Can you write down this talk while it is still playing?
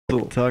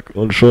So. Zack,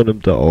 und schon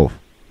nimmt er auf.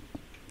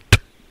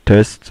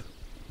 Test.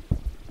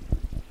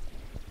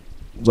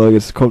 So,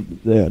 jetzt kommt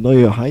der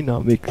neue Heiner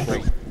Mix. 1,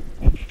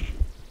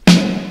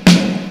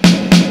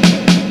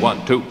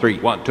 2, 3,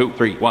 1, 2,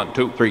 3, 1,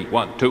 2, 3,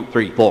 1, 2,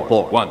 3, 4,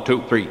 4, 1,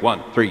 2, 3, 1,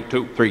 3,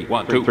 2, 3,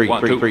 1, 2, 3, 1,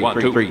 2, 3,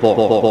 1, 2, 3, 4,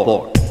 4,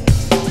 4,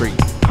 3.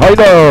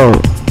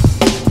 Heiner!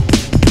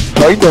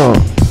 Heiner!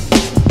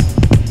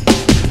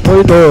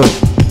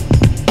 Heiner!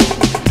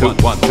 2,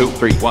 1, 2,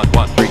 3, 1,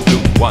 1, 3,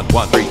 2, 1,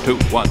 1, 3, 2,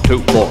 1, 2,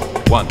 4,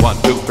 1, 1,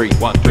 2, 3,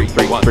 1, 3,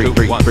 3, 1, 3,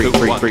 3, 1, 3,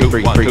 3, 1, 3,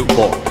 3, 1, 2,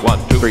 4, 1,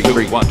 2, 3,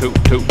 3, 1, 2,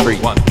 2,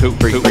 3, 1, 2,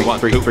 3, 3, 1,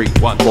 3, 3,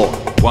 1, 4,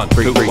 1,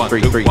 3, 3, 1,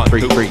 3, 3, 1,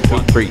 3, 3,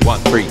 2, 3, 1,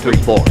 3, 3,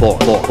 4, 4,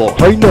 4, 4.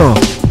 Heiner!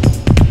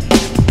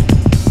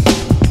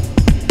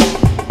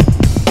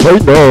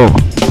 Heiner!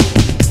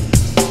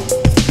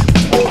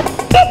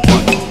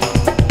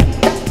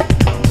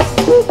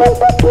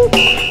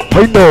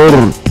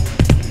 Heiner!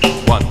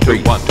 1,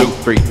 3, 1, 2,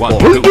 3, 1,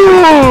 2, 3,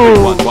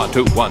 1, 1,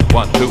 2, 1,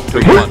 1, 2,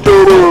 3, 1,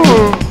 2,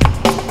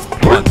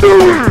 1, 2,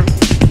 3.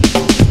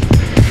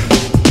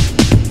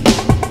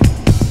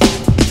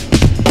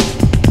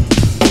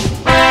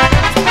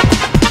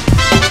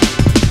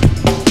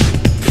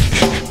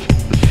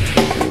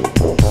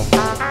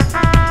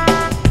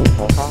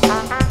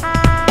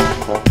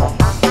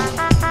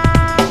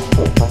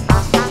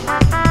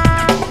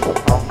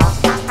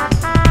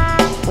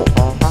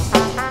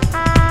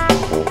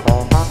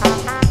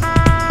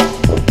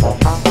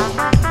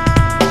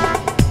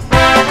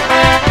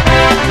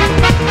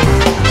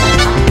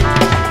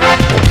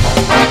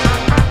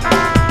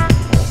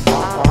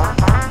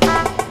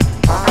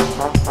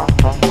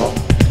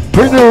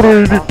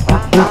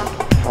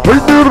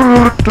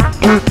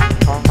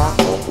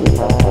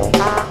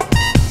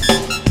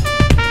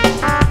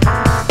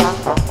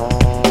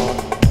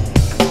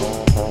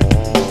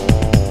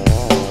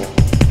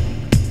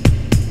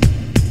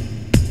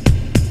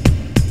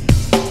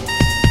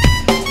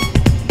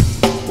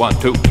 1,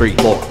 2, 3,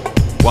 4.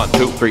 1,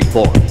 2, 3, 4. 1, 2, 3,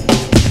 4.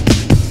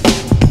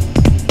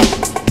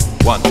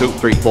 1, 2,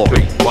 3, 4.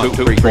 1,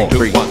 2, 3, 4. 2,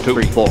 3, 4. 1, 2,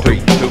 3, 4. 1,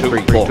 2,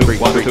 3, 4.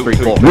 1, 2, 3,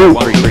 4.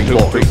 1, 2, 3,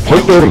 4. 1,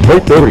 2,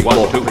 3, 4.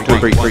 1,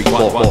 2, 3,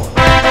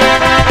 4.